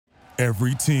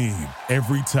Every team,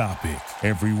 every topic,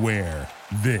 everywhere.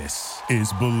 This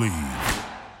is Believe.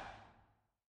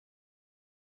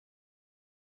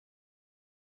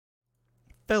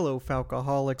 Fellow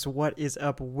Falcoholics, what is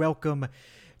up? Welcome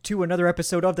to another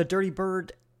episode of the Dirty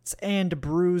Birds and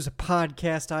Brews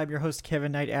podcast. I'm your host,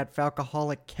 Kevin Knight at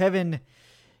Falcoholic Kevin,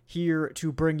 here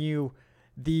to bring you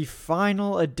the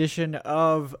final edition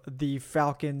of the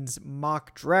Falcons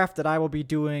mock draft that I will be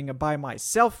doing by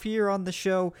myself here on the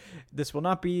show. This will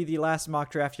not be the last mock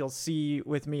draft you'll see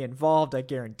with me involved, I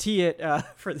guarantee it,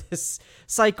 for this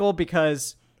cycle,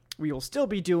 because we will still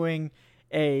be doing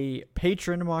a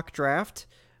patron mock draft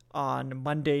on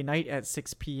Monday night at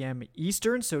 6 p.m.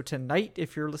 Eastern. So tonight,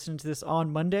 if you're listening to this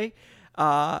on Monday,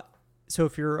 so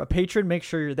if you're a patron, make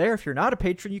sure you're there. If you're not a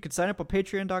patron, you can sign up on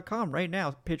patreon.com right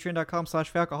now,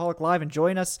 patreon.com/falcoholic live, and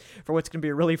join us for what's going to be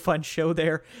a really fun show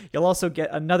there. You'll also get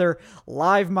another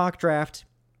live mock draft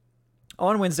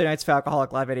on Wednesday nights,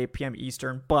 Falcoholic Live at 8 p.m.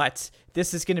 Eastern. But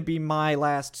this is going to be my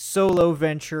last solo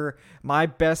venture, my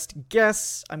best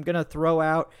guess. I'm going to throw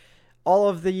out all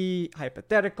of the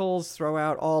hypotheticals, throw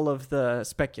out all of the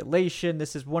speculation.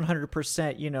 This is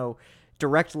 100%,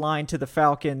 direct line to the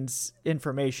Falcons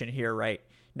information here, right?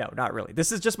 No, not really.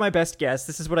 This is just my best guess.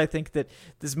 This is what I think that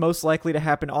is most likely to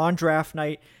happen on draft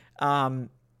night,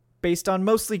 based on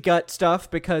mostly gut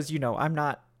stuff, because, I'm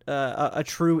not a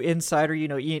true insider.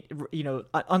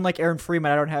 Unlike Aaron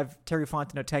Freeman, I don't have Terry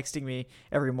Fontenot texting me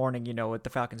every morning, what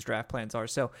the Falcons draft plans are.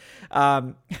 So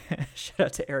shout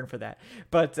out to Aaron for that.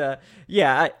 But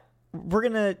I'm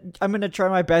going to try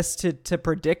my best to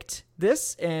predict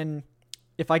this, and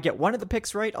if I get one of the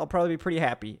picks right, I'll probably be pretty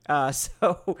happy.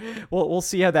 So we'll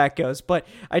see how that goes. But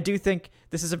I do think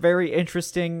this is a very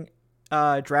interesting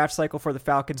draft cycle for the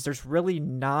Falcons. There's really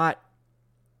not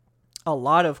a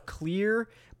lot of clear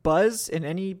buzz in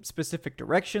any specific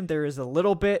direction. There is a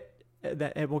little bit,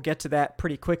 and we'll get to that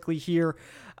pretty quickly here.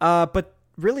 But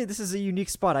really, this is a unique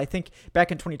spot. I think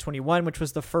back in 2021, which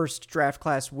was the first draft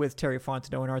class with Terry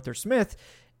Fontenot and Arthur Smith,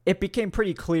 it became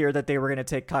pretty clear that they were going to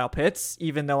take Kyle Pitts,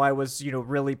 even though I was,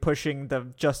 really pushing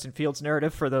the Justin Fields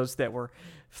narrative for those that were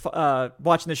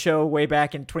watching the show way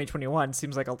back in 2021.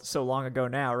 Seems like so long ago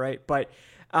now, right? But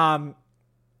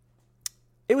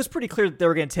it was pretty clear that they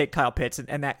were going to take Kyle Pitts,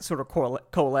 and that sort of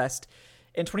coalesced.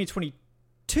 In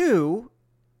 2022,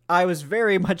 I was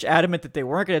very much adamant that they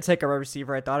weren't going to take a wide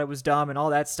receiver. I thought it was dumb and all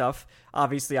that stuff.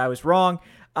 Obviously, I was wrong,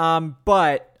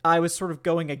 but I was sort of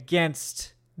going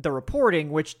against the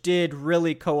reporting, which did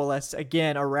really coalesce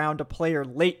again around a player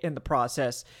late in the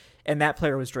process, and that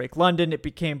player was Drake London. It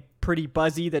became pretty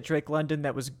buzzy that Drake London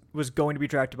that was going to be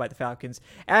drafted by the Falcons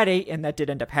at 8, and that did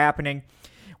end up happening.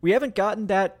 We haven't gotten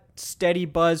that steady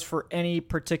buzz for any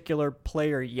particular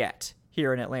player yet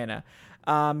here in Atlanta.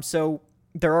 So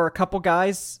there are a couple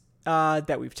guys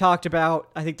that we've talked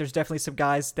about. I think there's definitely some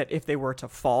guys that if they were to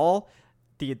fall,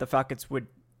 the Falcons would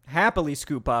happily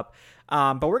scoop up.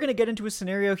 But we're going to get into a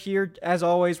scenario here. As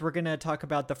always, we're going to talk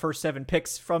about the first 7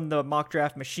 picks from the mock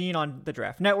draft machine on the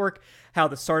Draft Network, how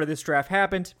the start of this draft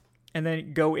happened, and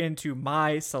then go into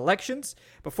my selections.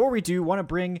 Before we do, want to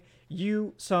bring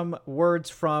you some words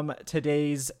from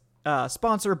today's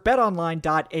sponsor,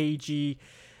 betonline.ag,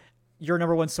 your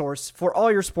number one source for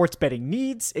all your sports betting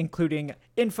needs, including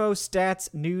info,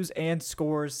 stats, news, and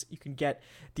scores. You can get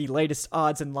the latest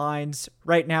odds and lines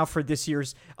right now for this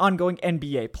year's ongoing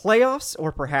NBA playoffs,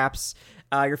 or perhaps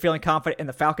you're feeling confident in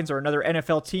the Falcons or another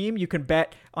NFL team. You can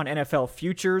bet on NFL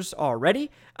futures already.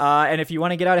 And if you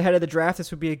want to get out ahead of the draft,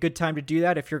 this would be a good time to do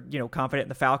that if you're, confident in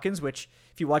the Falcons, which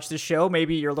if you watch this show,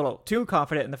 maybe you're a little too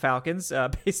confident in the Falcons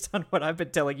based on what I've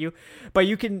been telling you. But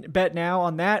you can bet now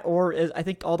on that, or I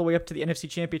think all the way up to the NFC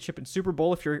Championship and Super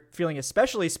Bowl if you're feeling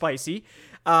especially spicy.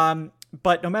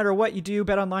 But no matter what you do,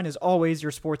 BetOnline is always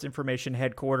your sports information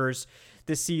headquarters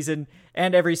this season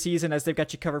and every season, as they've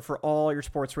got you covered for all your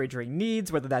sports wagering needs,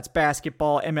 whether that's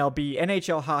basketball, MLB,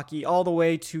 NHL hockey, all the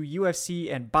way to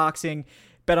UFC and boxing.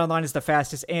 BetOnline is the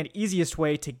fastest and easiest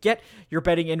way to get your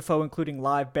betting info, including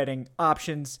live betting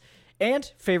options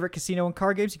and favorite casino and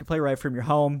card games you can play right from your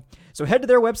home. So head to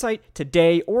their website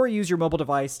today or use your mobile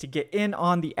device to get in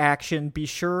on the action. Be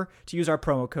sure to use our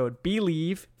promo code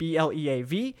BELIEVE,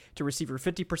 BLEAV, to receive your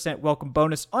 50% welcome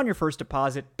bonus on your first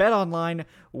deposit. Bet online,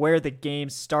 where the game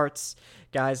starts.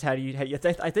 Guys, how do you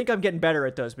I think I'm getting better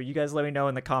at those, but you guys let me know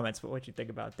in the comments what you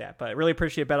think about that. But I really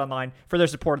appreciate Bet Online for their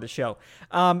support of the show.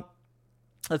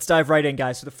 Let's dive right in,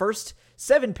 guys. So the first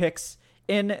 7 picks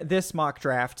in this mock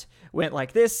draft went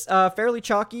like this. Fairly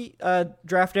chalky.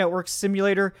 Draft Network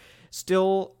simulator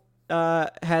still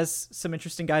has some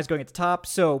interesting guys going at the top.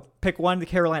 So pick 1, the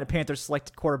Carolina Panthers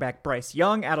selected quarterback Bryce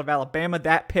Young out of Alabama.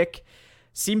 That pick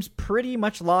seems pretty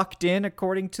much locked in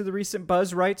according to the recent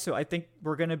buzz, right? So I think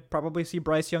we're going to probably see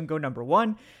Bryce Young go number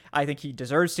 1. I think he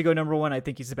deserves to go number 1. I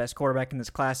think he's the best quarterback in this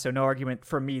class, so no argument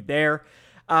from me there.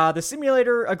 The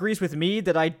simulator agrees with me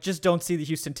that I just don't see the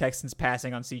Houston Texans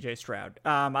passing on CJ Stroud.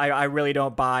 I really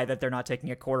don't buy that they're not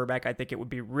taking a quarterback. I think it would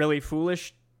be really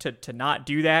foolish to not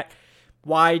do that.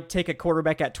 Why take a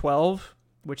quarterback at 12?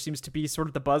 Which seems to be sort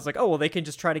of the buzz, like, oh, well, they can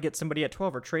just try to get somebody at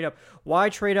 12 or trade up. Why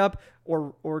trade up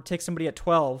or take somebody at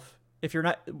 12 if you're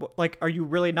not, like, are you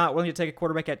really not willing to take a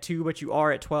quarterback at 2, but you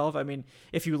are at 12? I mean,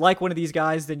 if you like one of these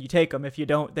guys, then you take them. If you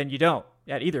don't, then you don't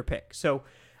at either pick. So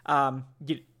are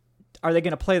they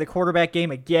going to play the quarterback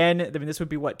game again? I mean, this would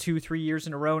be, 2-3 years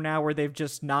in a row now where they've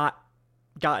just not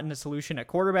gotten a solution at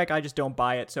quarterback. I just don't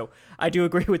buy it. So I do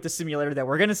agree with the simulator that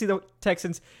we're going to see the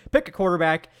Texans pick a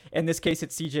quarterback. In this case,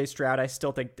 it's CJ Stroud. I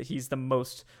still think that he's the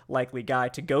most likely guy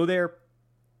to go there.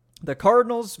 The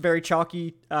Cardinals, very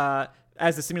chalky,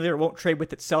 as the simulator won't trade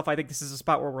with itself. I think this is a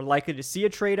spot where we're likely to see a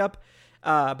trade up.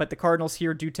 But the Cardinals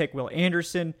here do take Will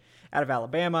Anderson out of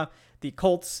Alabama. The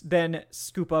Colts then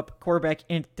scoop up quarterback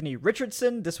Anthony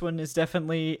Richardson. This one is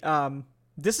definitely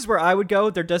this is where I would go.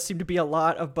 There does seem to be a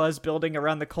lot of buzz building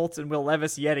around the Colts and Will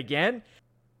Levis yet again.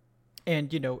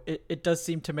 And, it does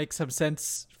seem to make some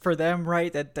sense for them,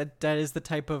 right? That is the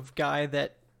type of guy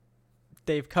that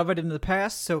they've coveted in the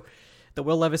past. So the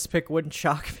Will Levis pick wouldn't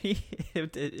shock me.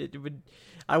 It would.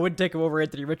 I wouldn't take him over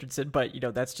Anthony Richardson, but,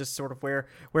 that's just sort of where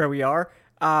we are.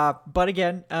 But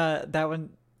again, that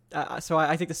one... so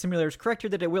I think the simulator is correct here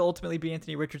that it will ultimately be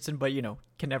Anthony Richardson, but,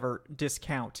 can never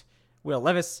discount Will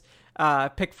Levis.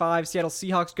 Pick 5, Seattle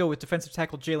Seahawks go with defensive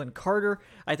tackle Jalen Carter.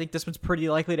 I think this one's pretty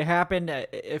likely to happen.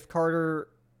 If Carter,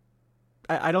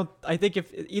 I think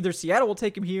if either Seattle will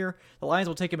take him here, the Lions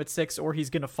will take him at 6, or he's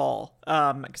going to fall.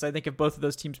 Because I think if both of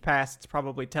those teams pass, it's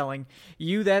probably telling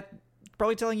you that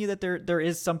there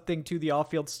is something to the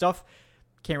off-field stuff.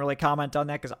 Can't really comment on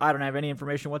that because I don't have any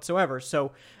information whatsoever.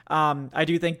 So I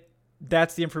do think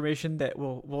that's the information that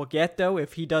we'll get, though,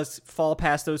 if he does fall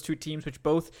past those two teams, which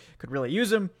both could really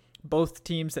use him. Both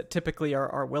teams that typically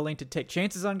are willing to take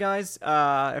chances on guys.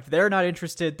 If they're not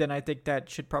interested, then I think that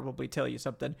should probably tell you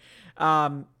something.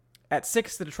 At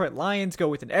 6, the Detroit Lions go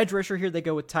with an edge rusher here. They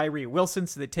go with Tyree Wilson,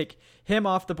 so they take him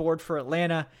off the board for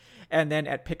Atlanta. And then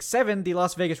at pick 7, the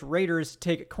Las Vegas Raiders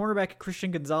take cornerback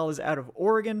Christian Gonzalez out of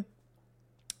Oregon.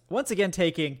 Once again,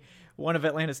 taking one of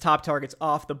Atlanta's top targets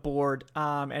off the board.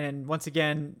 And once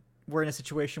again, we're in a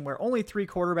situation where only 3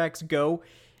 quarterbacks go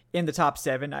in the top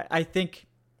 7. I think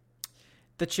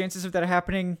the chances of that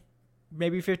happening,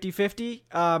 maybe 50-50.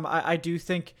 I do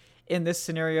think in this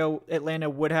scenario, Atlanta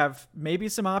would have maybe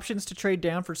some options to trade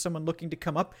down for someone looking to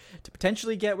come up to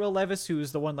potentially get Will Levis, who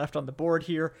is the one left on the board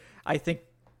here. I think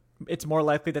it's more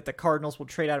likely that the Cardinals will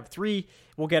trade out of 3.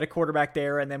 We'll get a quarterback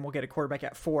there, and then we'll get a quarterback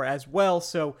at 4 as well.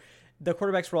 So the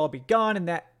quarterbacks will all be gone, and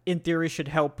that, in theory, should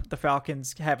help the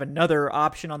Falcons have another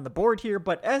option on the board here.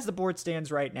 But as the board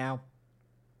stands right now,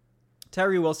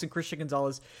 Tyree Wilson, Christian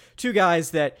Gonzalez, 2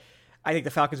 guys that I think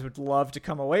the Falcons would love to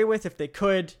come away with if they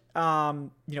could.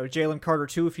 Jalen Carter,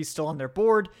 too, if he's still on their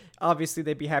board. Obviously,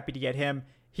 they'd be happy to get him.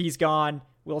 He's gone.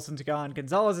 Wilson's gone.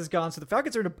 Gonzalez is gone. So the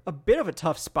Falcons are in a bit of a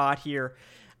tough spot here.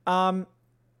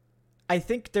 I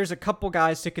think there's a couple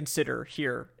guys to consider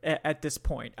here at this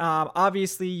point.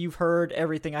 Obviously, you've heard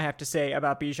everything I have to say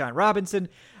about Bijan Robinson.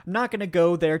 I'm not going to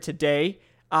go there today.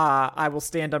 I will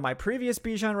stand on my previous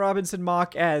Bijan Robinson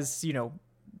mock as,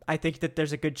 I think that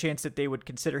there's a good chance that they would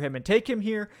consider him and take him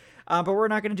here. But we're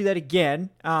not going to do that again.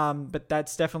 But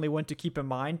that's definitely one to keep in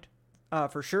mind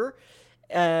for sure.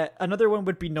 Another one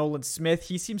would be Nolan Smith.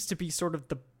 He seems to be sort of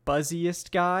the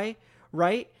buzziest guy,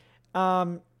 right?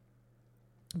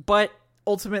 But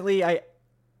ultimately, I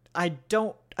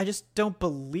just don't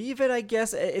believe it, I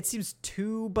guess. It seems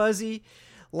too buzzy,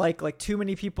 like too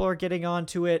many people are getting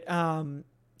onto it.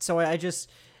 So I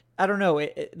don't know.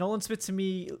 Nolan Smith, to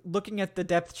me, looking at the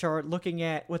depth chart, looking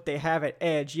at what they have at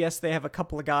edge, yes, they have a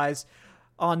couple of guys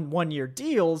on 1-year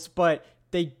deals, but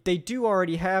they do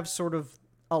already have sort of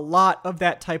a lot of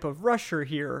that type of rusher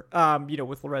here,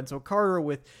 with Lorenzo Carter,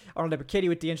 with Arnold Ebiketie,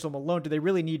 with D'Angelo Malone. Do they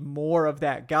really need more of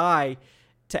that guy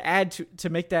to add to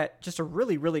make that just a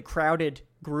really, really crowded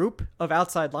group of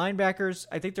outside linebackers?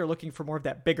 I think they're looking for more of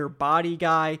that bigger body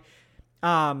guy.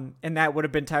 And that would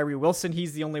have been Tyree Wilson.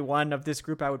 He's the only one of this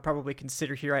group I would probably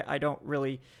consider here. I don't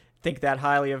really think that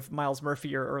highly of Miles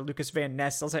Murphy or Lucas Van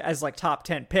Ness as like top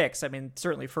 10 picks. I mean,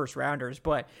 certainly first rounders,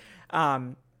 but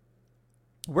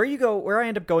where I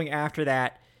end up going after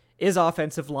that is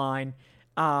offensive line.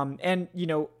 And,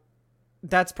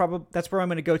 that's where I'm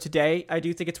going to go today. I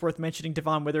do think it's worth mentioning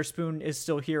Devon Witherspoon is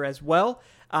still here as well.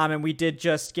 And we did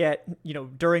just get,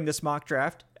 during this mock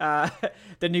draft,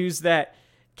 the news that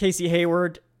Casey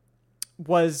Hayward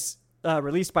was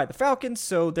released by the Falcons.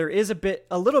 So there is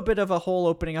a little bit of a hole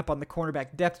opening up on the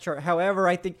cornerback depth chart. However,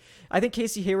 I think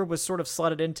Casey Hayward was sort of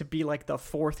slotted in to be like the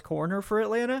fourth corner for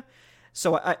Atlanta.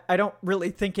 So I don't really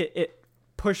think it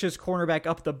pushes cornerback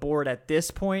up the board at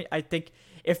this point. I think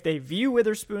if they view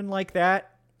Witherspoon like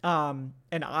that, and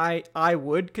I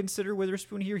would consider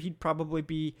Witherspoon here, he'd probably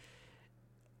be,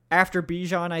 after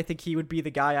Bijan, I think he would be the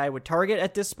guy I would target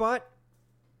at this spot.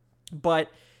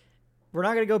 But we're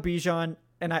not going to go Bijan,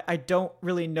 and I don't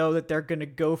really know that they're going to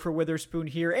go for Witherspoon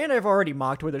here. And I've already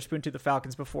mocked Witherspoon to the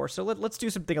Falcons before, so let's do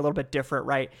something a little bit different,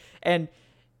 right? And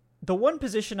the one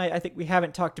position I think we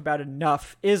haven't talked about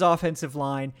enough is offensive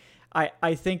line.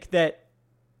 I think that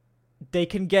they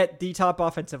can get the top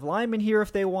offensive lineman here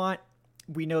if they want.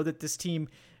 We know that this team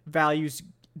values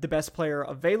the best player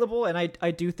available, and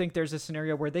I do think there's a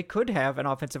scenario where they could have an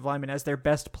offensive lineman as their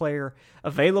best player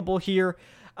available here.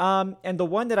 And the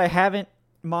one that I haven't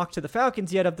mocked to the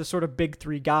Falcons yet of the sort of big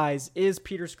three guys is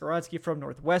Peter Skoronski from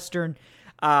Northwestern.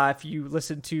 If you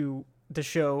listen to the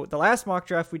show, the last mock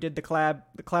draft, we did the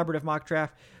collaborative mock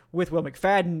draft with Will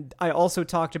McFadden. I also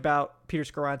talked about Peter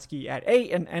Skoronski at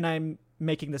 8, and I'm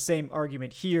making the same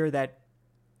argument here that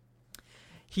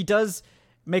he does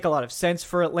make a lot of sense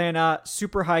for Atlanta.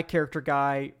 Super high character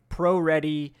guy, pro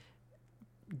ready,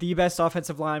 the best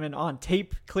offensive lineman on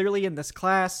tape, clearly in this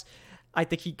class. I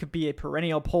think he could be a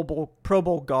perennial Pro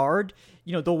Bowl guard.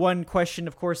 The one question,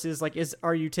 of course, is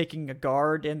are you taking a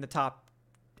guard in the top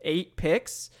 8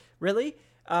 picks? Really?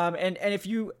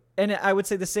 And I would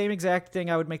say the same exact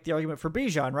thing. I would make the argument for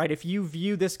Bijan, right? If you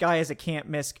view this guy as a can't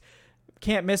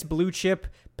miss blue chip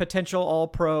potential all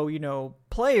pro,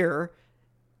 player,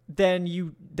 then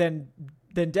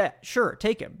sure,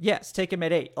 take him. Yes, take him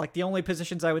at 8. Like, the only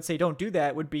positions I would say don't do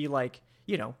that would be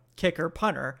kicker,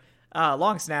 punter,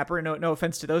 long snapper. No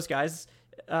offense to those guys.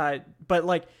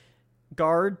 But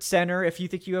guard, center, if you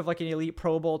think you have an elite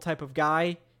Pro Bowl type of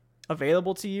guy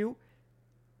available to you,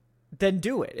 then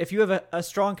do it. If you have a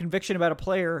strong conviction about a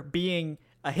player being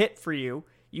a hit for you,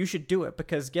 you should do it,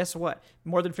 because guess what?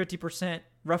 More than 50%,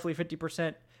 roughly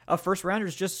 50% of first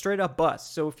rounders just straight up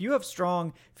bust. So if you have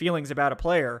strong feelings about a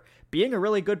player being a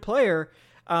really good player,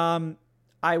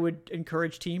 I would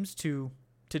encourage teams to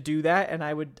do that. And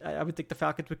I would think the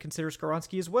Falcons would consider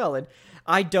Skoronski as well. And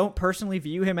I don't personally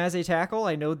view him as a tackle.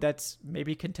 I know that's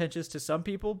maybe contentious to some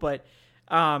people, but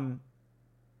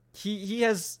he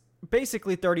has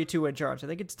basically 32-inch arms. I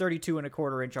think it's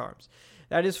 32.25-inch arms.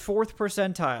 That is 4th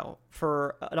percentile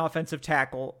for an offensive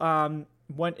tackle.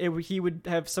 He would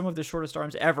have some of the shortest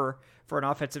arms ever for an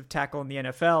offensive tackle in the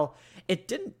NFL. It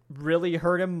didn't really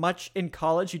hurt him much in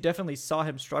college. You definitely saw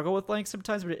him struggle with length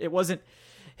sometimes, but it wasn't.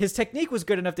 His technique was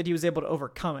good enough that he was able to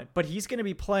overcome it. But he's going to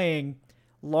be playing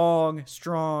long,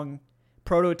 strong,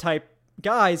 prototype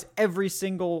guys every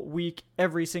single week,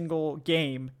 every single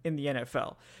game in the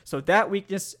NFL. So that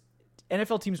weakness,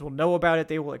 NFL teams will know about it.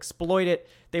 They will exploit it.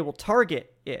 They will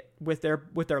target it with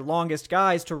their longest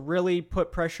guys to really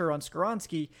put pressure on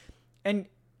Skoronski. And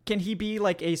can he be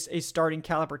a starting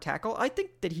caliber tackle? I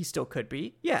think that he still could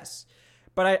be, yes.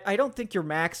 But I don't think you're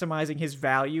maximizing his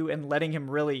value and letting him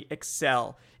really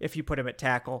excel if you put him at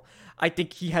tackle. I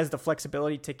think he has the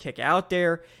flexibility to kick out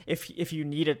there if you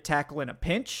need a tackle in a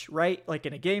pinch, right? Like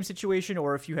in a game situation,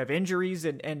 or if you have injuries,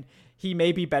 and he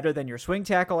may be better than your swing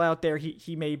tackle out there.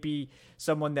 He may be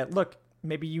someone that, look,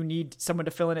 maybe you need someone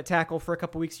to fill in at tackle for a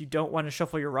couple weeks. You don't want to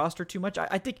shuffle your roster too much.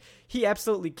 I think he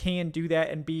absolutely can do that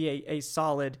and be a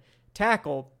solid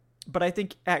tackle. But I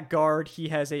think at guard, he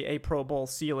has a Pro Bowl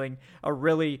ceiling, a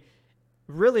really,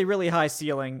 really, really high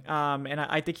ceiling. And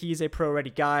I think he's a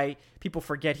pro-ready guy. People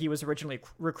forget he was originally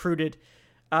recruited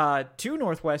to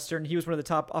Northwestern. He was one of the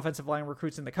top offensive line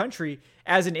recruits in the country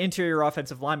as an interior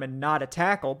offensive lineman, not a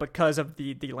tackle, because of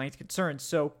the length concerns.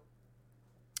 So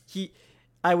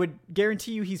I would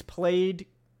guarantee you he's played,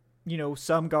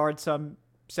 some guard, some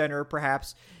center,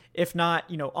 perhaps. If not,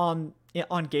 on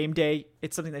game day,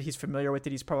 it's something that he's familiar with,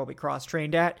 that he's probably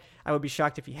cross-trained at. I would be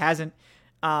shocked if he hasn't.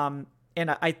 And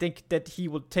I think that he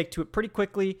will take to it pretty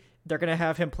quickly. They're going to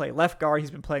have him play left guard.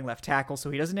 He's been playing left tackle, so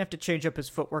he doesn't have to change up his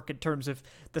footwork in terms of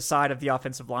the side of the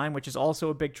offensive line, which is also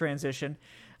a big transition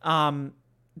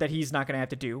that he's not going to have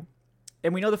to do.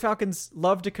 And we know the Falcons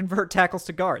love to convert tackles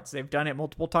to guards. They've done it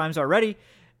multiple times already.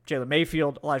 Jalen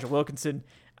Mayfield, Elijah Wilkinson.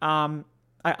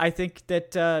 I think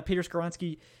that Peter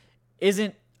Skoronski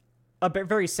isn't a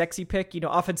very sexy pick.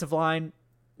 Offensive line,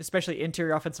 especially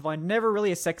interior offensive line. Never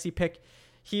really a sexy pick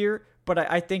here, but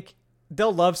I think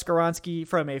they'll love Skoronski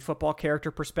from a football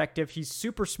character perspective. He's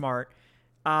super smart.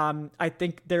 I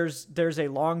think there's a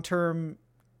long-term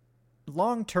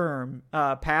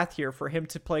path here for him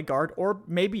to play guard or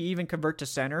maybe even convert to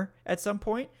center at some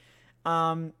point.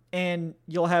 And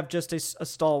you'll have just a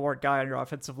stalwart guy on your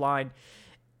offensive line.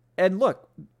 And look,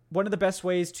 one of the best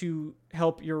ways to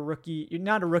help your rookie, you're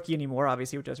not a rookie anymore,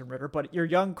 obviously, with Desmond Ridder, but your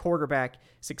young quarterback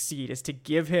succeed is to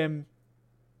give him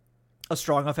a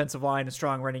strong offensive line, a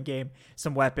strong running game,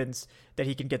 some weapons that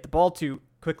he can get the ball to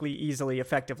quickly, easily,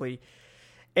 effectively.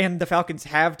 And the Falcons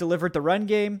have delivered the run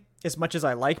game. As much as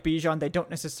I like Bijan, they don't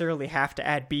necessarily have to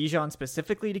add Bijan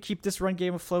specifically to keep this run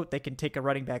game afloat. They can take a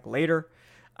running back later,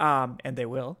 and they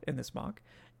will in this mock.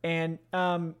 And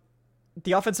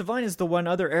the offensive line is the one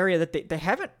other area that they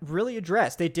haven't really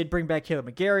addressed. They did bring back Caleb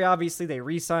McGarry, obviously. They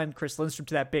re-signed Chris Lindstrom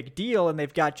to that big deal, and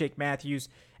they've got Jake Matthews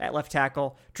at left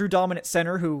tackle. Drew Dahlman at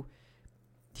center, who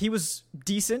he was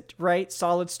decent, right?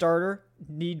 Solid starter.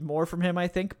 Need more from him, I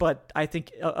think. But I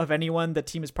think of anyone, the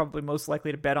team is probably most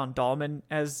likely to bet on Dahlman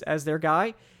as their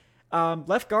guy.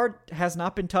 Left guard has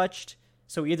not been touched.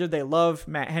 So either they love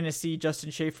Matt Hennessy,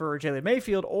 Justin Schaefer, or Jalen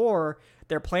Mayfield, or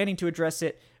they're planning to address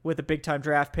it with a big-time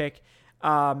draft pick.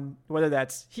 Whether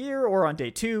that's here or on day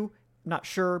 2, not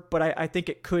sure. But I think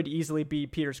it could easily be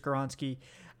Peter Skoronski.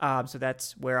 So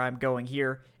that's where I'm going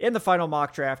here in the final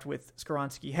mock draft, with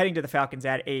Skoronski heading to the Falcons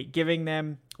at 8, giving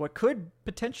them what could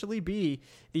potentially be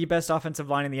the best offensive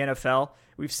line in the NFL.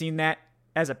 We've seen that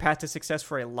as a path to success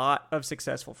for a lot of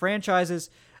successful franchises,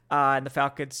 and the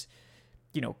Falcons,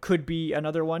 could be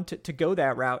another one to go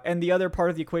that route. And the other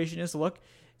part of the equation is, look,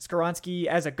 Skoronski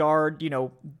as a guard,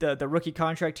 the rookie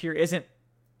contract here isn't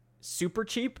super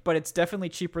cheap, but it's definitely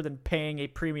cheaper than paying a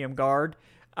premium guard.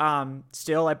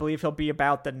 Still, I believe he'll be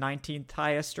about the 19th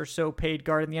highest or so paid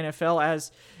guard in the NFL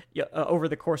as over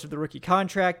the course of the rookie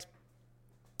contract.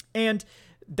 And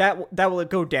that will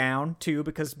go down too,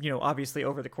 because, obviously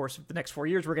over the course of the next 4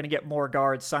 years, we're going to get more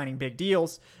guards signing big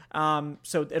deals.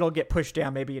 So it'll get pushed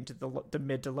down maybe into the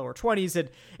mid to lower 20s. And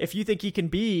if you think he can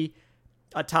be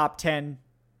a top 10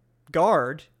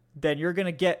 guard, then you're going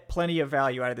to get plenty of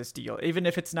value out of this deal. Even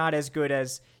if it's not as good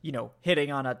as,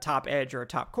 hitting on a top edge or a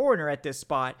top corner at this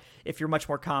spot, if you're much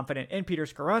more confident in Peter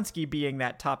Skoronski being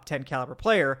that top 10 caliber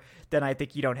player, then I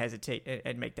think you don't hesitate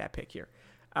and make that pick here.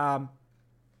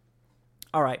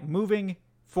 All right, moving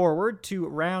forward to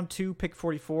round 2, pick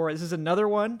 44. This is another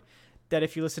one that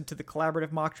if you listen to the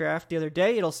collaborative mock draft the other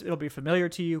day, it'll be familiar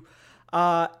to you.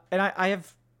 And I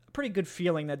have a pretty good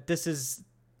feeling that this is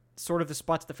sort of the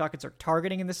spots the Falcons are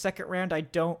targeting in the second round. I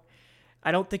don't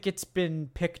think it's been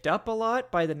picked up a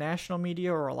lot by the national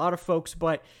media or a lot of folks,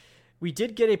 but we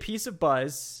did get a piece of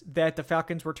buzz that the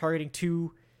Falcons were targeting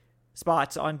 2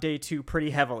 spots on day 2 pretty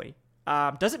heavily.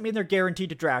 Doesn't mean they're guaranteed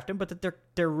to draft him, but that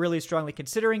they're really strongly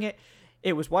considering it.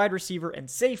 It was wide receiver and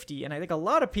safety, and I think a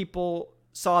lot of people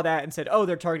saw that and said, oh,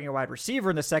 they're targeting a wide receiver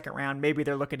in the second round. Maybe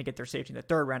they're looking to get their safety in the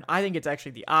third round. I think it's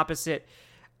actually the opposite.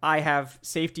 I have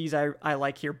safeties I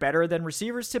like here better than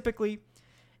receivers typically.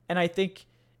 And I think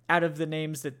out of the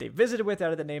names that they visited with,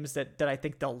 out of the names that I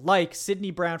think they'll like,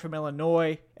 Sidney Brown from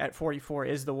Illinois at 44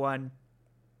 is the one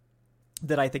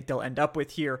that I think they'll end up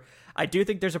with here. I do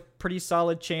think there's a pretty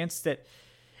solid chance that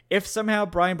if somehow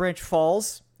Brian Branch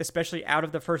falls, especially out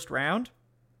of the first round,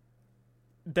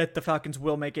 that the Falcons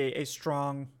will make a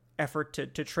strong effort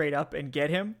to trade up and get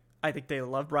him. I think they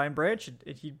love Brian Branch.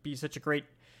 He'd be such a great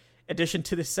addition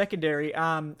to the secondary.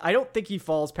 I don't think he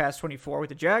falls past 24 with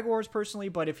the Jaguars personally,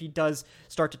 but if he does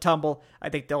start to tumble, I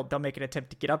think they'll make an attempt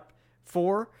to get up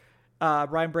for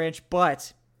Brian Branch.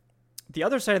 But the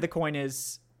other side of the coin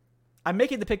is I'm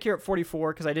making the pick here at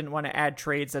 44 because I didn't want to add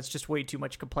trades. That's just way too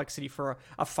much complexity for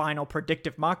a final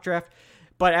predictive mock draft.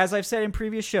 But as I've said in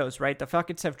previous shows, right, the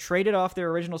Falcons have traded off their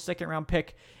original second-round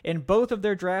pick in both of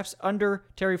their drafts under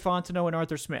Terry Fontenot and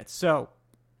Arthur Smith. So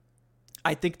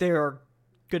I think they are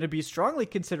going to be strongly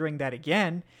considering that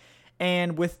again.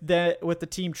 And with the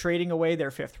team trading away their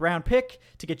 5th-round pick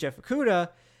to get Jeff Okudah,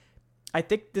 I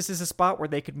think this is a spot where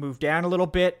they could move down a little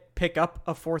bit, pick up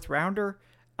a 4th-rounder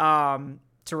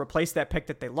to replace that pick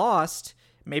that they lost.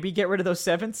 Maybe get rid of those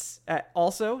 7ths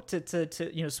also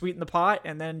to sweeten the pot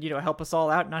and then help us all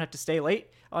out and not have to stay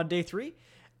late on day 3.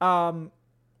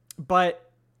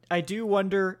 But I do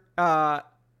wonder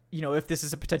if this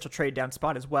is a potential trade down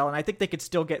spot as well, and I think they could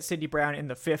still get Sidney Brown in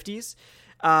the 50s.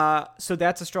 So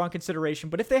that's a strong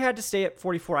consideration. But if they had to stay at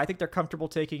 44, I think they're comfortable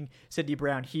taking Sidney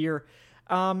Brown here.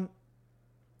 On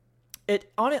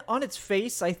its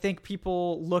face, I think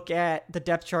people look at the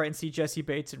depth chart and see Jesse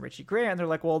Bates and Richie Grant, and they're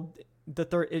like, well, the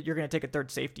third. You're going to take a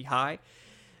third safety high.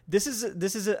 This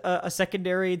is a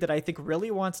secondary that I think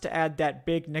really wants to add that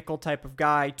big nickel type of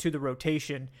guy to the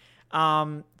rotation.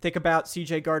 Think about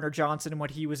C.J. Gardner-Johnson and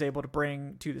what he was able to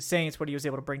bring to the Saints, what he was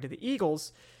able to bring to the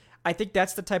Eagles. I think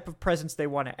that's the type of presence they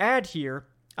want to add here.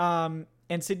 And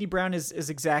Sidney Brown is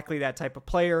exactly that type of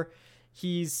player.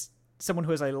 He's someone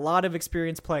who has a lot of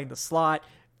experience playing the slot,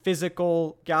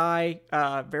 physical guy,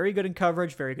 very good in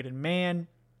coverage, very good in man.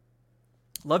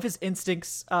 Love his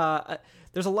instincts.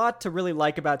 There's a lot to really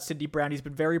like about Sidney Brown. He's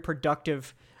been very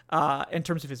productive in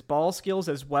terms of his ball skills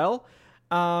as well.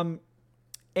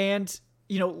 And,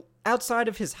 outside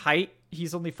of his height,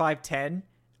 he's only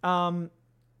 5'10".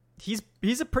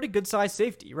 He's a pretty good size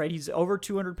safety, right? He's over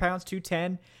 200 pounds,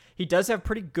 210. He does have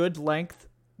pretty good length,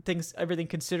 everything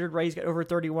considered, right? He's got over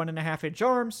 31.5-inch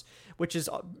arms, which is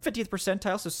 50th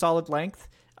percentile, so solid length.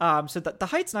 So that the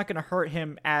height's not going to hurt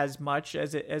him as much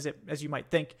as you might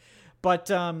think. But,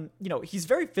 he's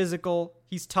very physical.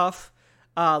 He's tough.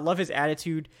 Love his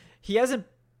attitude. He hasn't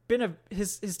been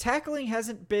his tackling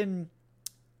hasn't been,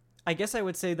 I guess I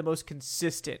would say, the most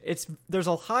consistent. There's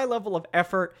a high level of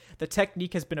effort. The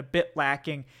technique has been a bit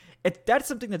lacking. That's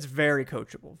something that's very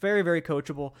coachable, very, very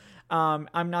coachable.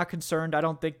 I'm not concerned. I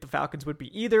don't think the Falcons would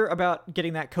be either about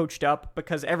getting that coached up,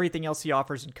 because everything else he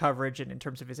offers in coverage and in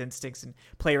terms of his instincts and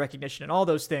play recognition and all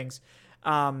those things,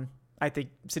 I think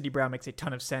Sidney Brown makes a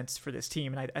ton of sense for this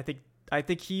team. And I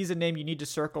think he's a name you need to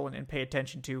circle and pay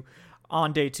attention to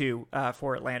on day 2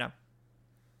 for Atlanta.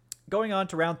 Going on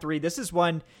to round 3, this is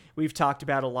one we've talked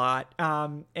about a lot,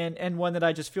 and one that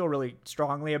I just feel really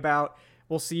strongly about.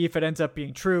 We'll see if it ends up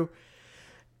being true.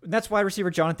 That's wide receiver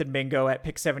Jonathan Mingo at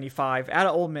pick 75 out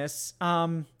of Ole Miss.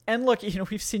 And look,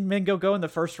 we've seen Mingo go in the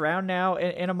first round now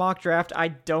in a mock draft. I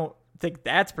don't think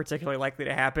that's particularly likely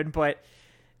to happen, but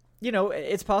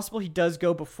it's possible he does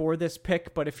go before this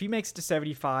pick. But if he makes it to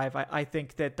 75, I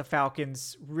think that the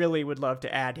Falcons really would love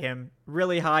to add him.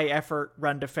 Really high effort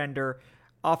run defender,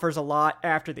 offers a lot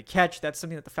after the catch. That's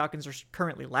something that the Falcons are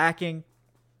currently lacking.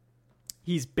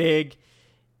 He's big.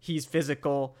 He's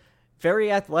physical,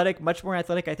 very athletic, much more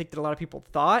athletic, I think, than a lot of people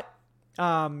thought.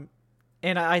 And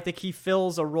I think he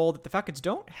fills a role that the Falcons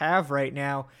don't have right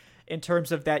now in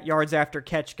terms of that yards after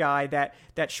catch guy,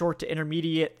 that short to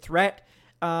intermediate threat.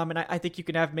 And I think you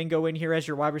can have Mingo in here as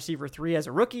your wide receiver 3 as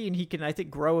a rookie, and he can, I think,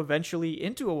 grow eventually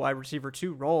into a wide receiver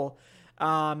 2 role.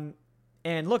 And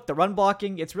look, the run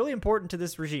blocking, it's really important to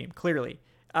this regime, clearly.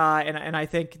 And I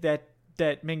think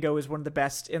that Mingo is one of the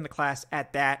best in the class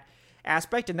at that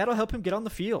aspect, and that'll help him get on the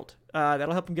field.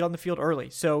 That'll help him get on the field early.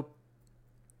 So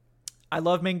I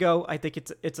love Mingo. I think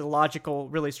it's a logical,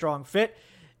 really strong fit.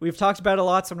 We've talked about it a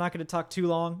lot, so I'm not going to talk too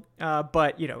long.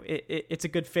 But it's a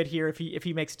good fit here. If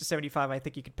he makes it to 75, I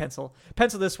think you could pencil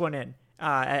this one in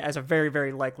as a very,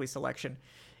 very likely selection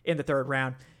in the 3rd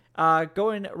round.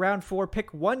 Going round 4,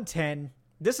 pick 110.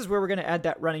 This is where we're going to add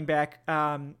that running back.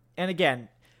 And again,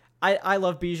 I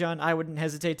love Bijan. I wouldn't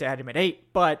hesitate to add him at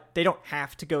 8, but they don't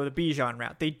have to go the Bijan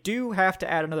route. They do have to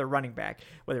add another running back,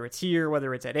 whether it's here,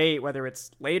 whether it's at 8, whether it's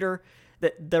later.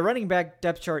 The running back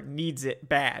depth chart needs it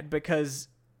bad, because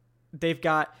they've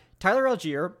got Tyler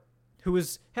Algier, who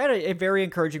has had a very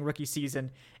encouraging rookie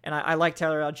season, and I like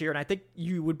Tyler Algier, and I think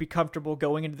you would be comfortable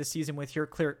going into the season with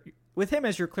him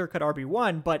as your clear-cut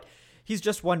RB1, but he's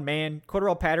just one man.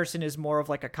 Cordarrelle Patterson is more of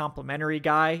like a complimentary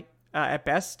guy at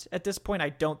best at this point. I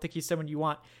don't think he's someone you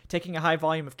want taking a high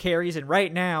volume of carries, and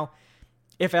right now,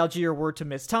 if Algier were to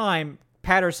miss time,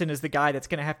 Patterson is the guy that's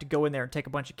going to have to go in there and take a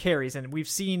bunch of carries, and we've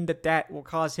seen that will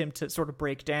cause him to sort of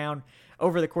break down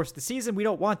over the course of the season. We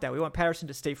don't want that. We want Patterson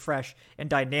to stay fresh and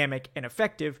dynamic and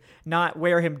effective, not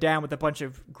wear him down with a bunch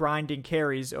of grinding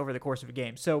carries over the course of a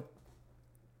game. So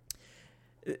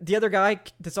the other guy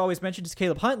that's always mentioned is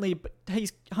Caleb Huntley, but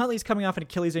Huntley's coming off an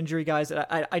Achilles injury, guys.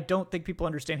 I don't think people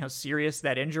understand how serious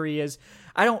that injury is.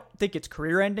 I don't think it's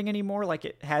career-ending anymore like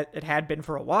it had been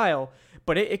for a while,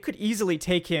 but it could easily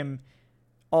take him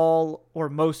all or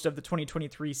most of the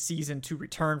 2023 season to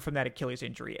return from that Achilles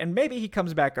injury. And maybe he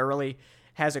comes back early,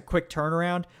 has a quick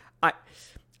turnaround.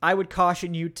 I would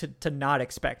caution you to not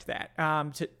expect that,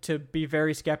 to be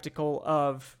very skeptical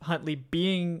of Huntley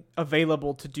being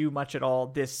available to do much at all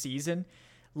this season.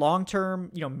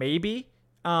 Long-term, maybe.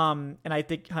 And I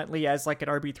think Huntley as like an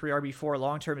RB3, RB4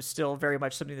 long-term is still very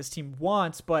much something this team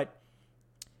wants, but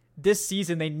this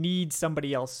season they need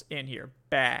somebody else in here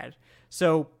bad.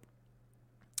 So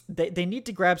they need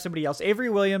to grab somebody else. Avery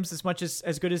Williams, as much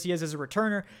as good as he is as a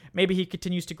returner, maybe he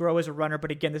continues to grow as a runner.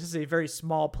 But again, this is a very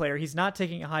small player. He's not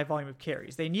taking a high volume of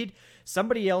carries. They need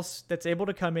somebody else that's able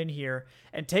to come in here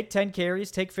and take 10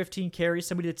 carries, take 15 carries,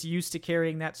 somebody that's used to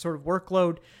carrying that sort of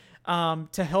workload.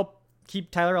 to help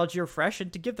keep Tyler Algier fresh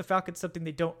and to give the Falcons something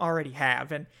they don't already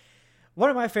have. And one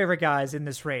of my favorite guys in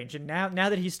this range, and now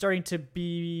that he's starting to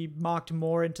be mocked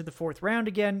more into the 4th round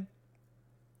again,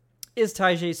 is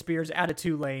Tyjae Spears out of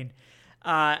Tulane.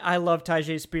 I love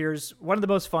Tyjae Spears. One of the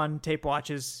most fun tape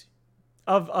watches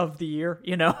of the year.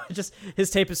 Just his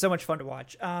tape is so much fun to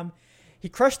watch. He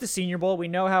crushed the Senior Bowl. We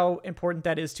know how important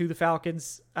that is to the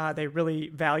Falcons. They really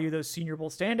value those Senior Bowl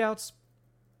standouts.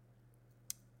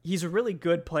 He's a really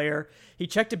good player. He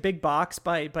checked a big box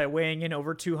by weighing in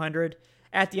over 200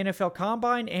 at the NFL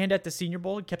Combine and at the Senior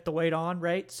Bowl. He kept the weight on,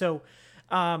 right? So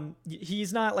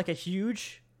he's not like a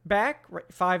huge back, right?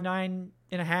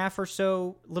 5'9.5" or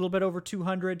so, a little bit over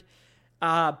 200,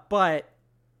 but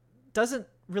doesn't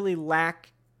really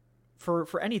lack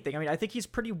for anything. I mean, I think he's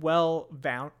pretty well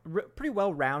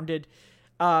rounded.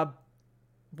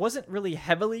 Wasn't really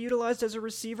heavily utilized as a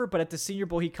receiver, but at the Senior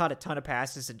Bowl, he caught a ton of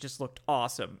passes and just looked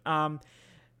awesome.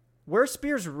 Where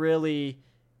Spears really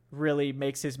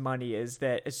makes his money is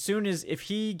that if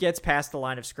he gets past the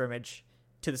line of scrimmage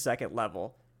to the second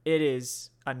level, it is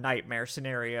a nightmare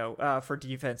scenario for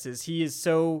defenses. He is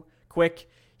so quick.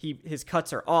 His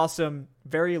cuts are awesome,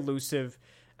 very elusive.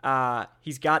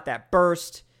 He's got that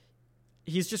burst.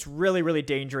 He's just really, really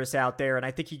dangerous out there, and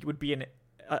I think he would be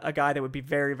a guy that would be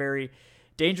very, very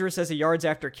dangerous as a yards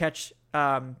after catch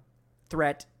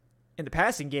threat in the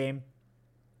passing game,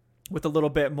 with a little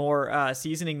bit more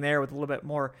seasoning there, with a little bit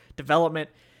more development.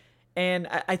 And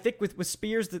I think with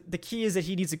Spears, the key is that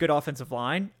he needs a good offensive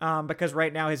line, because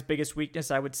right now his biggest weakness,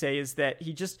 I would say, is that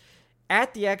he just,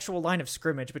 at the actual line of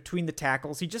scrimmage between the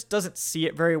tackles, he just doesn't see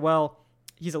it very well.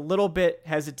 He's a little bit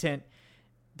hesitant.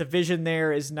 The vision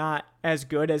there is not as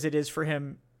good as it is for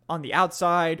him on the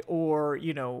outside or,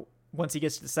 once he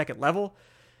gets to the second level.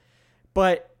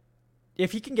 But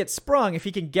if he can get sprung, if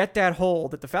he can get that hole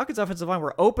that the Falcons offensive line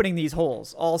were opening these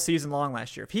holes all season long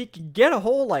last year, if he can get a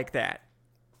hole like that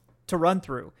to run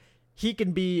through, he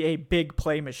can be a big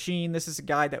play machine. This is a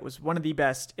guy that was one of the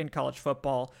best in college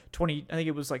football. I think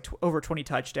it was like over 20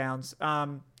 touchdowns.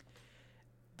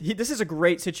 This is a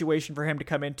great situation for him to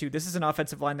come into. This is an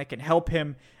offensive line that can help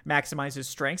him maximize his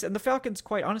strengths. And the Falcons,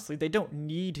 quite honestly, they don't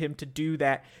need him to do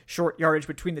that short yardage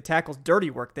between the tackles dirty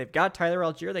work. They've got Tyler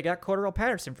Algier. They got Cordarrelle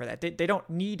Patterson for that. They don't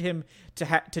need him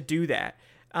to do that.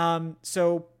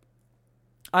 So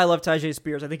I love Tyjae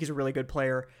Spears. I think he's a really good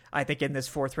player. I think in this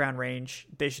 4th round range,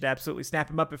 they should absolutely snap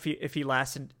him up if he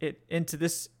lasts into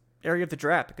this area of the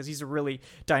draft, because he's a really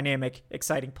dynamic,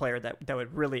 exciting player that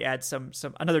would really add some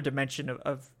another dimension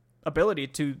of ability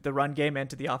to the run game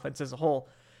and to the offense as a whole.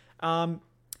 Going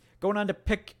on to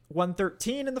pick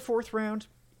 113 in the 4th round.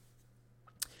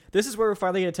 This is where we're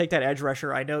finally going to take that edge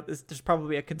rusher. I know there's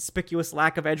probably a conspicuous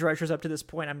lack of edge rushers up to this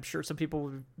point. I'm sure some people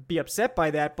would be upset by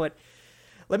that, but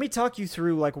let me talk you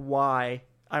through why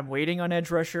I'm waiting on edge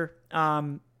rusher.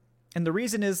 And the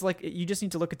reason is you just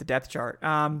need to look at the depth chart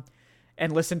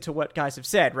and listen to what guys have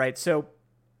said, right? So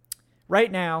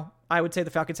right now, I would say the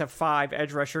Falcons have 5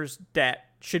 edge rushers that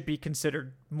should be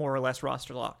considered more or less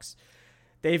roster locks.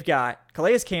 They've got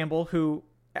Calais Campbell, who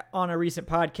on a recent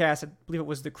podcast, I believe it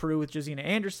was The Crew with Josina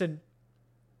Anderson,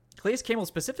 Calais Campbell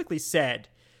specifically said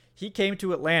he came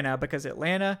to Atlanta because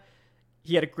Atlanta,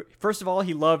 first of all,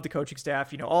 he loved the coaching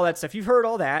staff, all that stuff. You've heard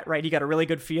all that, right? He got a really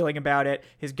good feeling about it.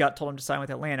 His gut told him to sign with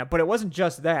Atlanta, but it wasn't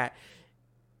just that.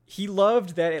 He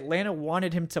loved that Atlanta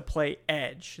wanted him to play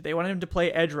edge. They wanted him to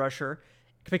play edge rusher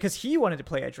because he wanted to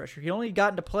play edge rusher. He only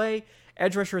gotten to play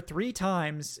edge rusher 3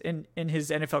 times in his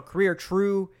NFL career,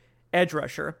 true edge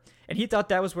rusher. And he thought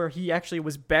that was where he actually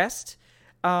was best.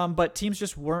 But teams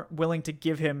just weren't willing to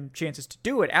give him chances to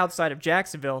do it outside of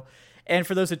Jacksonville. And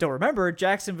for those that don't remember,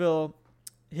 Jacksonville,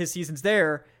 his seasons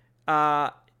there,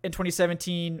 in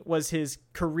 2017 was his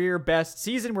career best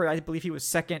season, where I believe he was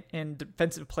second in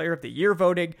Defensive Player of the Year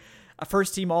voting, a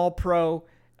first-team All-Pro,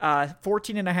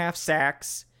 14 and a half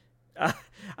sacks.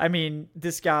 I mean,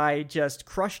 this guy just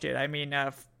crushed it.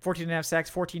 14 and a half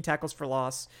sacks, 14 tackles for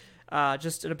loss,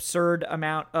 just an absurd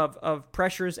amount of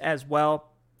pressures as well.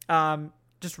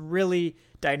 Just really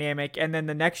dynamic. And then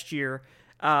the next year,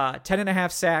 10 and a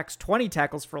half sacks, 20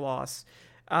 tackles for loss.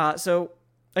 So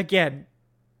again,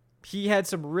 he had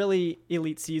some really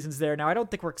elite seasons there. Now, I don't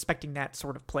think we're expecting that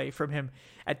sort of play from him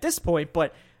at this point,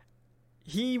 but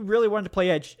he really wanted to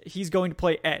play edge. He's going to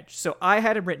play edge. So I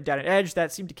had him written down at edge.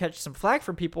 That seemed to catch some flack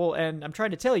from people, and I'm trying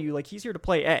to tell you, he's here to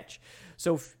play edge.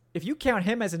 So if you count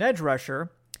him as an edge rusher,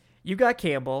 you've got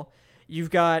Campbell, you've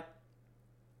got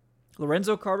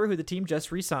Lorenzo Carter, who the team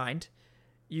just re-signed,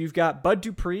 you've got Bud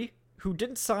Dupree, who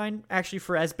didn't sign actually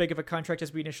for as big of a contract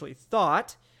as we initially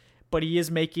thought, but he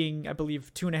is making, I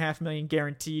believe, $2.5 million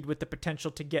guaranteed with the potential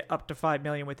to get up to $5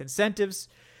 million with incentives.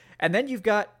 And then you've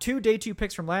got 2 day 2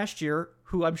 picks from last year,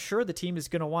 who I'm sure the team is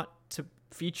going to want to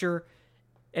feature,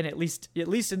 and at least in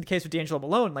the case of D'Angelo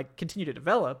Malone, like continue to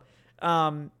develop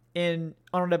in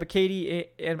Arnold Ebiketie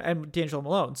and D'Angelo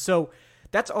Malone. So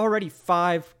that's already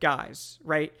 5 guys,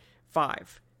 right?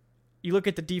 5. You look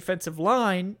at the defensive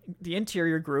line, the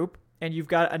interior group, and you've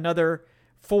got another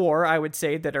 4, I would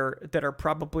say, that are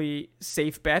probably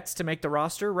safe bets to make the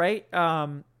roster, right?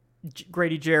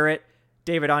 Grady Jarrett,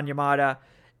 David Onyemata,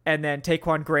 and then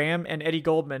Taquan Graham and Eddie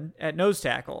Goldman at nose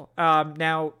tackle.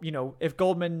 Now, if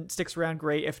Goldman sticks around,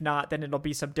 great. If not, then it'll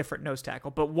be some different nose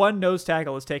tackle. But one nose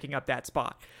tackle is taking up that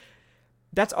spot.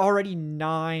 That's already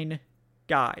 9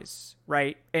 guys,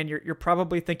 right? And you're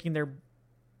probably thinking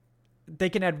they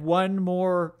can add one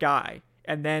more guy,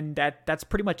 and then that's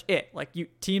pretty much it. Like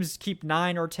teams keep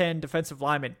 9 or 10 defensive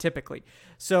linemen typically.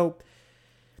 So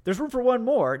there's room for one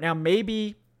more. Now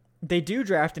maybe they do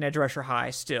draft an edge rusher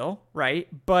high still, right?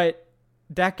 But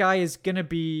that guy is going to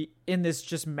be in this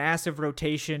just massive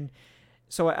rotation.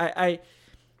 So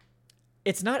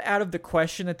it's not out of the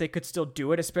question that they could still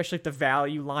do it, especially if the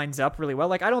value lines up really well.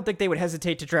 Like, I don't think they would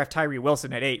hesitate to draft Tyree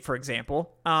Wilson at 8, for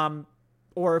example.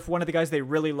 Or if one of the guys they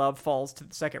really love falls to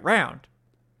the second round.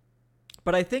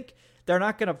 But I think they're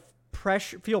not going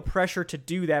to feel pressure to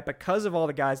do that because of all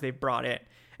the guys they've brought in.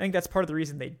 I think that's part of the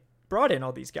reason they brought in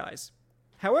all these guys.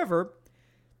 However,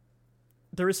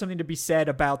 there is something to be said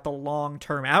about the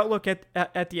long-term outlook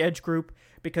at the edge group,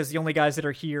 because the only guys that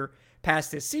are here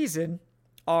past this season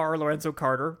are Lorenzo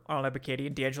Carter, Arnold Ebiketie,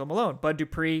 and D'Angelo Malone. Bud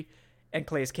Dupree and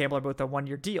Calais Campbell are both on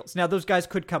 1-year deals. Now, those guys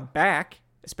could come back,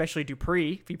 especially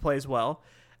Dupree if he plays well,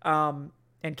 and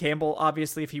Campbell,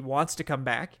 obviously, if he wants to come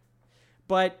back.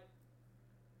 But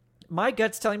my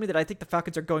gut's telling me that I think the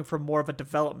Falcons are going for more of a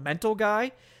developmental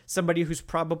guy, somebody who's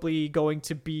probably going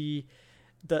to be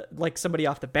somebody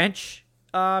off the bench.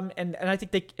 And I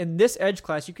think in this edge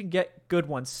class, you can get good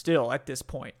ones still at this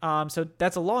point. So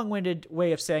that's a long-winded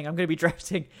way of saying I'm going to be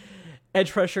drafting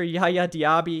edge rusher Yaya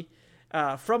Diaby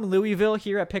from Louisville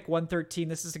here at pick 113.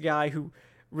 This is a guy who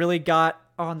really got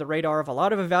on the radar of a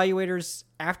lot of evaluators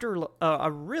after a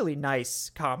really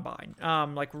nice combine.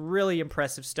 Really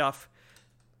impressive stuff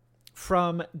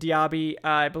from Diaby.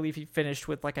 I believe he finished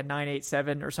with like a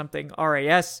 9.87 or something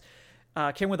RAS.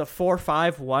 Came with a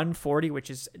 4.5 140, which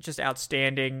is just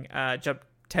outstanding. Jumped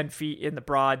 10 feet in the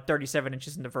broad, 37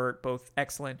 inches in the vert, both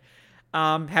excellent.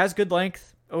 Has good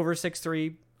length, over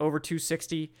 6'3", over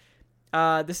 260.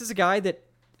 This is a guy that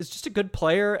is just a good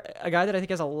player, a guy that I think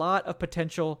has a lot of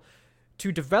potential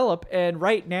to develop. And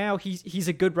right now, he's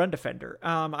a good run defender.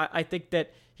 I think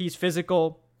that he's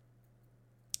physical,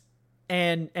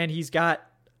 and he's got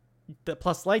the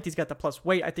plus length, he's got the plus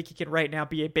weight. I think he can right now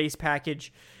be a base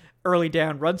package early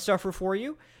down run stuffer for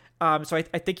you. So I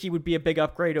think he would be a big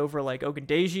upgrade over like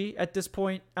Ogundeji at this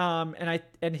point.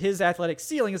 And his athletic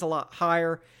ceiling is a lot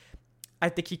higher. I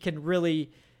think he can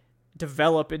really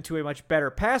develop into a much better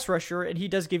pass rusher, and he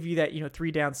does give you that,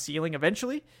 3-down ceiling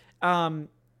eventually.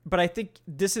 But I think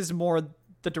this is more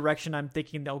the direction I'm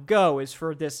thinking they'll go, is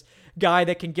for this guy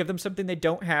that can give them something they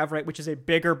don't have, right, which is a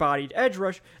bigger bodied edge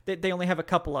rush that they only have a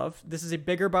couple of. This is a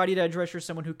bigger bodied edge rusher,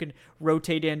 someone who can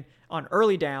rotate in on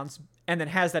early downs and then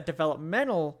has that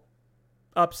developmental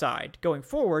upside going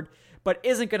forward, but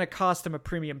isn't going to cost them a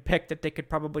premium pick that they could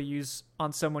probably use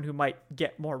on someone who might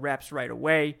get more reps right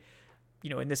away.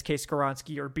 In this case,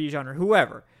 Skoronski or Bijan or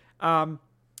whoever.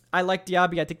 I like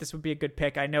Diaby. I think this would be a good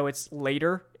pick. I know it's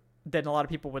later than a lot of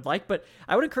people would like, but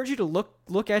I would encourage you to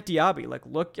look at Diaby,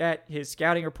 look at his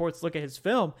scouting reports, look at his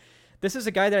film. This is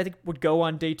a guy that I think would go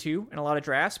on day 2 in a lot of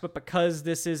drafts, but because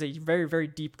this is a very, very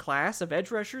deep class of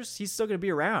edge rushers, he's still going to be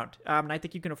around. And I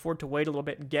think you can afford to wait a little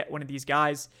bit and get one of these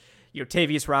guys.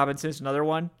 Tavius Robinson is another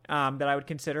one that I would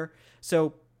consider.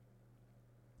 So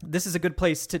this is a good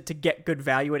place to get good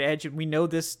value at edge. And we know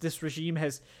this regime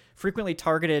has frequently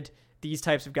targeted these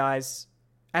types of guys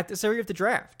at this area of the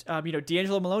draft.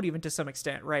 D'Angelo Malone, even to some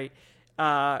extent, right?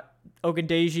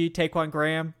 Ogundeji, Taquan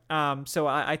Graham. So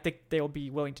I think they'll be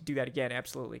willing to do that again.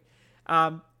 Absolutely.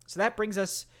 So that brings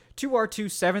us to our 2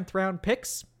 7th-round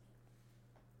picks.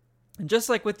 And just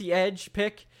like with the edge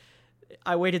pick,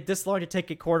 I waited this long to take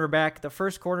a cornerback. The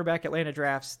first cornerback Atlanta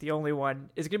drafts, the only one,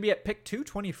 is going to be at pick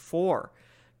 224.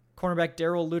 Cornerback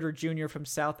Darrell Luter Jr. from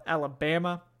South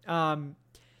Alabama. And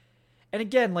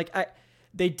again,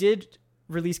 they did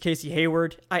release Casey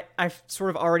Hayward. I sort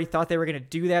of already thought they were going to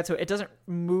do that, so it doesn't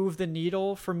move the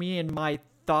needle for me in my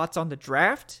thoughts on the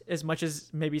draft as much as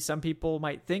maybe some people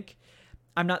might think.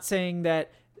 I'm not saying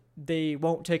that they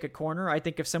won't take a corner. I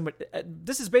think if somebody,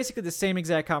 this is basically the same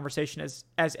exact conversation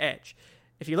as edge.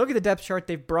 If you look at the depth chart,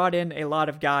 they've brought in a lot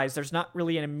of guys. There's not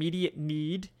really an immediate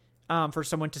need for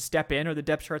someone to step in, or the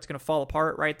depth chart's going to fall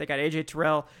apart, right? They got AJ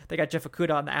Terrell, they got Jeff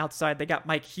Okudah on the outside, they got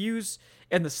Mike Hughes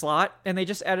in the slot, and they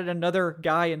just added another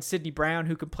guy in Sidney Brown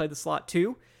who can play the slot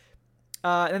too.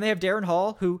 And they have Darren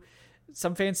Hall, who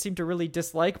some fans seem to really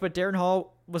dislike, but Darren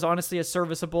Hall was honestly a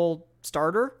serviceable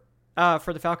starter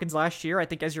for the Falcons last year. I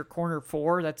think as your corner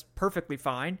 4, that's perfectly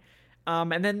fine.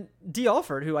 And then D.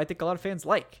 Alford, who I think a lot of fans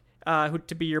like, who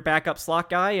to be your backup slot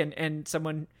guy and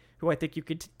someone who I think you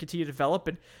could continue to develop.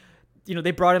 And,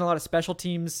 they brought in a lot of special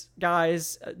teams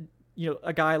guys,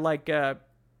 a guy like, Javelin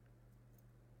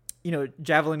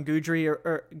Guidry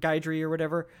or Guidry or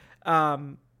whatever.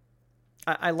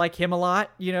 I like him a lot,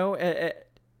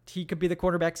 he could be the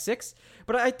cornerback 6,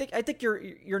 but I think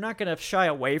you're not going to shy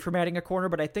away from adding a corner.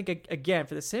 But I think, again,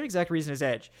 for the same exact reason as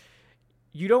edge,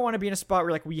 you don't want to be in a spot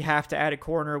where we have to add a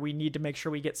corner. We need to make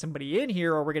sure we get somebody in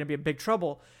here or we're going to be in big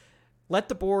trouble. Let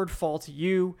the board fall to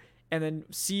you and then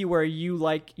see where you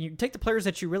take the players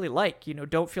that you really like.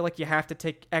 Don't feel like you have to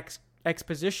take X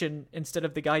position instead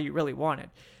of the guy you really wanted.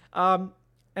 And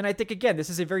I think, again, this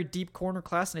is a very deep corner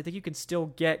class, and I think you can still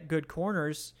get good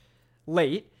corners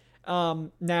late.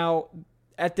 Now,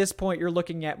 at this point, you're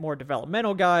looking at more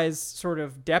developmental guys, sort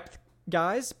of depth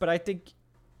guys, but I think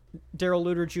Darrell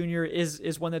Luter Jr.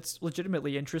 is one that's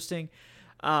legitimately interesting.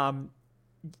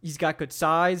 He's got good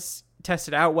size,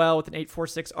 tested out well with an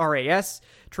 8.46 RAS,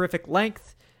 terrific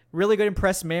length, really good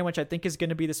impressed man, which I think is going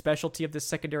to be the specialty of this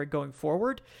secondary going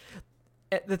forward.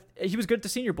 He was good at the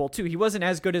Senior Bowl too. He wasn't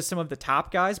as good as some of the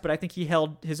top guys, but I think he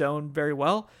held his own very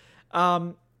well.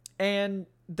 And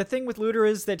the thing with Luter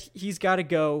is that he's got to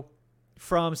go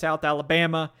from South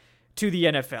Alabama to the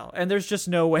NFL, and there's just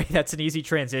no way that's an easy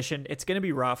transition. It's going to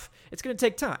be rough. It's going to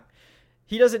take time.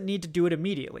 He doesn't need to do it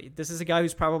immediately. This is a guy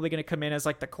who's probably going to come in as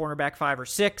the cornerback 5 or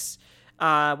 6.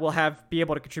 Will be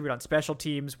able to contribute on special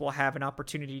teams. Will have an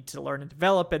opportunity to learn and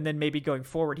develop, and then maybe going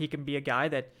forward, he can be a guy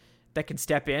that can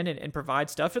step in and provide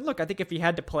stuff. And look, I think if he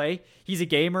had to play, he's a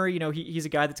gamer. He's a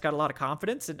guy that's got a lot of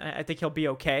confidence, and I think he'll be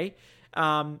okay.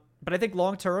 But I think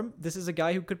long term, this is a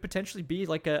guy who could potentially be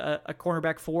like a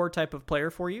cornerback 4 type of player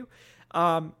for you.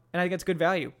 And I think that's good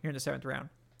value here in the 7th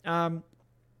round.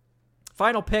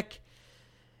 Final pick.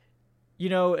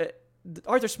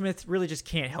 Arthur Smith really just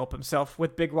can't help himself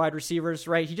with big wide receivers,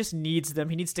 right? He just needs them.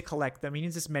 He needs to collect them. He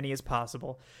needs as many as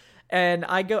possible. And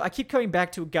I keep coming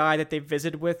back to a guy that they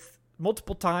visited with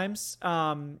multiple times.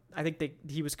 I think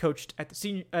he was coached at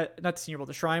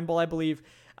the Shrine Bowl, I believe,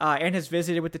 and has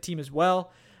visited with the team as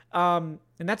well. And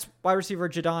that's wide receiver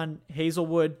Jadon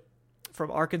Hazelwood from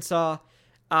Arkansas.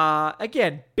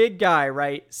 Again, big guy,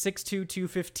 right? 6'2",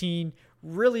 215,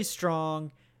 really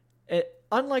strong.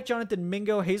 Unlike Jonathan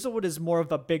Mingo, Hazelwood is more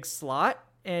of a big slot,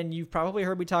 and you've probably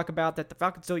heard me talk about that the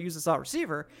Falcons don't use a slot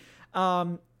receiver.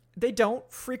 They don't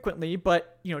frequently,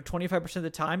 but 25% of the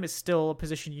time is still a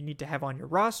position you need to have on your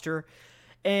roster.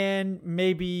 And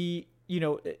maybe,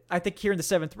 I think here in the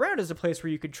 7th round is a place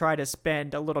where you could try to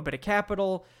spend a little bit of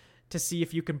capital to see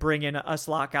if you can bring in a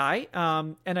slot guy.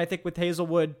 And I think with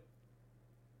Hazelwood,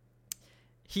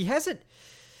 he hasn't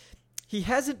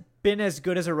been as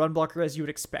good as a run blocker as you would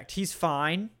expect. He's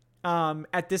fine.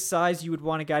 At this size, you would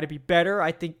want a guy to be better.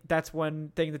 I think that's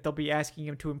one thing that they'll be asking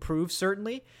him to improve,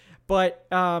 certainly. But,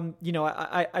 I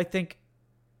think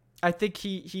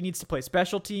he needs to play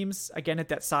special teams. Again, at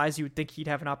that size, you would think he'd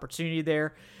have an opportunity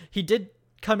there. He did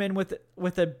come in with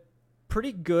a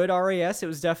pretty good RAS. It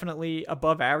was definitely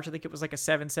above average. I think it was like a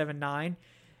 7.79.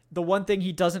 The one thing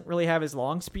he doesn't really have is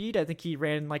long speed. I think he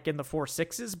ran in the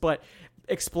 4.6s, but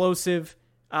explosive,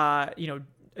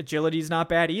 agility is not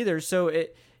bad either. So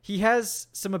he has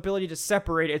some ability to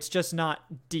separate. It's just not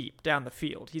deep down the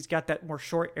field. He's got that more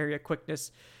short area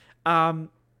quickness. And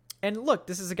look,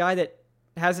 this is a guy that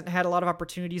hasn't had a lot of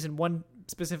opportunities in one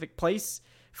specific place.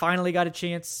 Finally got a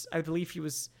chance. I believe he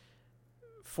was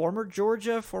former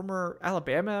Georgia, former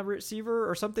Alabama receiver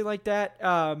or something like that.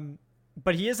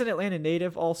 But he is an Atlanta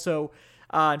native also,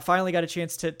 and finally got a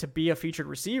chance to be a featured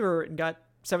receiver and got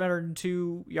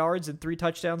 702 yards and 3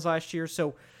 touchdowns last year.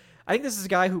 So I think this is a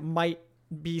guy who might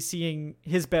be seeing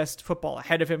his best football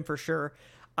ahead of him for sure.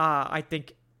 I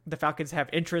think the Falcons have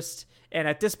interest, and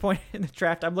at this point in the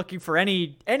draft, I'm looking for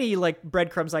any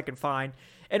breadcrumbs I can find.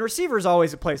 And receiver is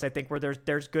always a place I think where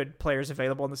there's good players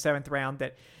available in the 7th round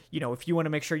that, if you want to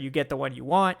make sure you get the one you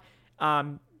want,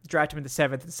 draft him in the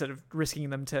 7th instead of risking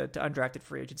them to undrafted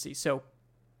free agency. So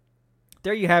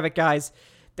there you have it, guys.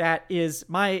 That is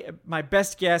my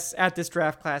best guess at this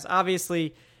draft class.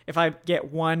 Obviously, If I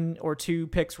get 1 or 2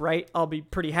 picks right, I'll be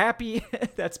pretty happy.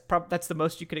 That's the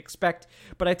most you could expect.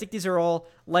 But I think these are all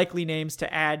likely names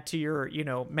to add to your,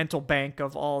 mental bank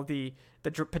of all the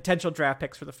potential draft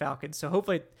picks for the Falcons. So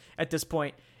hopefully at this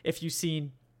point, if you've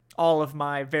seen all of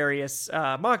my various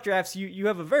mock drafts, you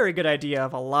have a very good idea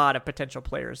of a lot of potential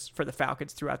players for the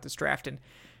Falcons throughout this draft, and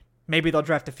maybe they'll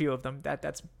draft a few of them.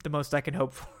 That's the most I can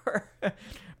hope for.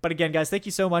 But again, guys, thank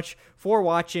you so much for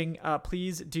watching.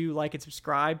 Please do like and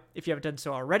subscribe if you haven't done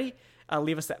so already.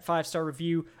 Leave us that 5-star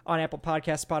review on Apple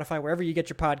Podcasts, Spotify, wherever you get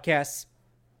your podcasts.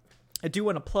 I do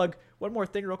want to plug one more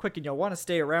thing real quick, and you'll want to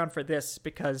stay around for this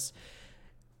because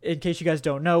in case you guys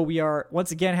don't know, we are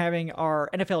once again having our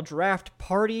NFL draft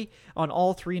party on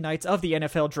all 3 nights of the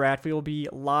NFL draft. We will be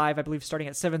live, I believe, starting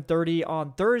at 7:30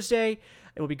 on Thursday.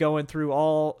 It will be going through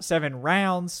all 7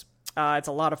 rounds. It's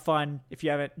a lot of fun. If you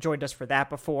haven't joined us for that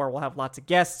before, we'll have lots of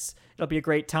guests. It'll be a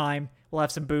great time. We'll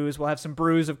have some booze. We'll have some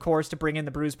brews, of course, to bring in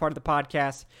the brews part of the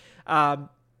podcast.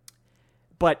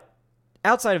 But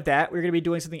outside of that, we're going to be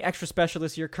doing something extra special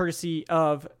this year, courtesy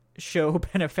of show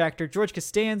benefactor George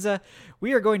Costanza.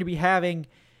 We are going to be having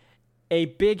a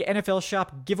big NFL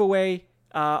shop giveaway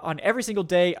on every single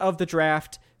day of the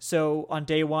draft. So on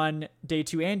day 1, day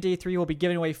 2, and day 3, we'll be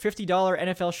giving away $50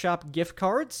 NFL shop gift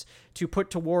cards to put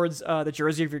towards the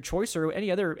jersey of your choice or any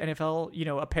other NFL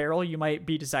apparel you might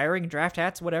be desiring, draft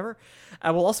hats, whatever.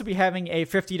 We'll also be having a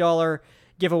 $50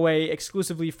 giveaway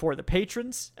exclusively for the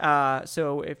patrons.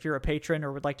 So if you're a patron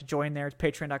or would like to join there, it's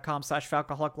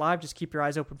patreon.com/FalcoholicLive. Just keep your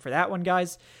eyes open for that one,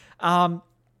 guys.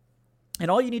 And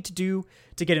all you need to do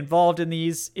to get involved in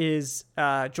these is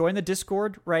join the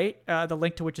Discord, right? The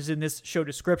link to which is in this show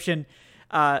description.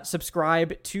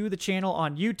 Subscribe to the channel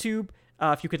on YouTube.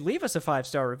 If you could leave us a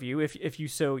 5-star review, if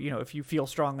you feel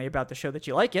strongly about the show that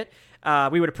you like it,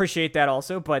 we would appreciate that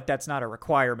also, but that's not a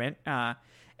requirement.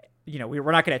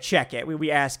 We're not going to check it. We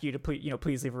ask you to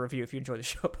please leave a review if you enjoy the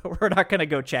show, but we're not going to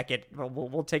go check it.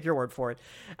 We'll take your word for it.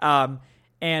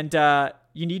 And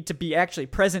you need to be actually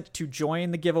present to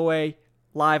join the giveaway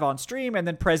live on stream, and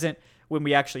then present when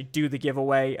we actually do the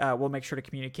giveaway. We'll make sure to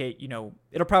communicate.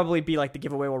 It'll probably be like the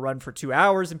giveaway will run for 2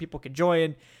 hours and people can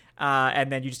join. And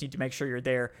then you just need to make sure you're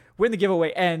there when the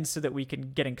giveaway ends so that we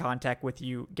can get in contact with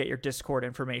you, get your Discord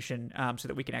information, so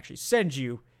that we can actually send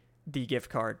you the gift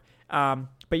card.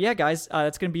 But yeah, guys,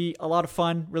 that's going to be a lot of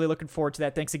fun. Really looking forward to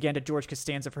that. Thanks again to George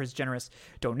Costanza for his generous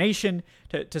donation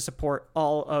to support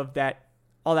all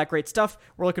that great stuff.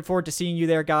 We're looking forward to seeing you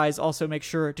there, guys. Also, make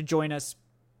sure to join us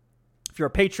if you're a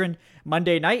patron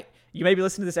Monday night. You may be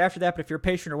listening to this after that, but if you're a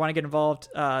patron or want to get involved,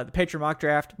 the Patreon mock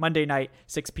draft, Monday night,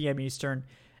 6 p.m. Eastern,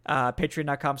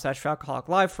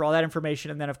 patreon.com/FalcoholicLive for all that information.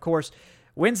 And then, of course,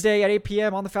 Wednesday at 8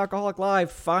 p.m. on the Falcoholic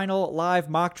Live, final live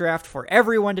mock draft for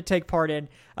everyone to take part in.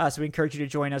 So we encourage you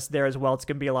to join us there as well. It's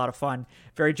going to be a lot of fun.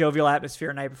 Very jovial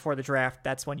atmosphere night before the draft.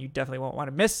 That's one you definitely won't want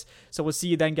to miss. So we'll see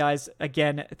you then, guys.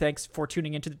 Again, thanks for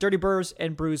tuning into the Dirty Burrs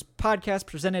and Brews podcast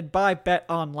presented by Bet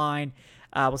Online.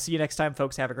 We'll see you next time,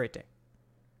 folks. Have a great day.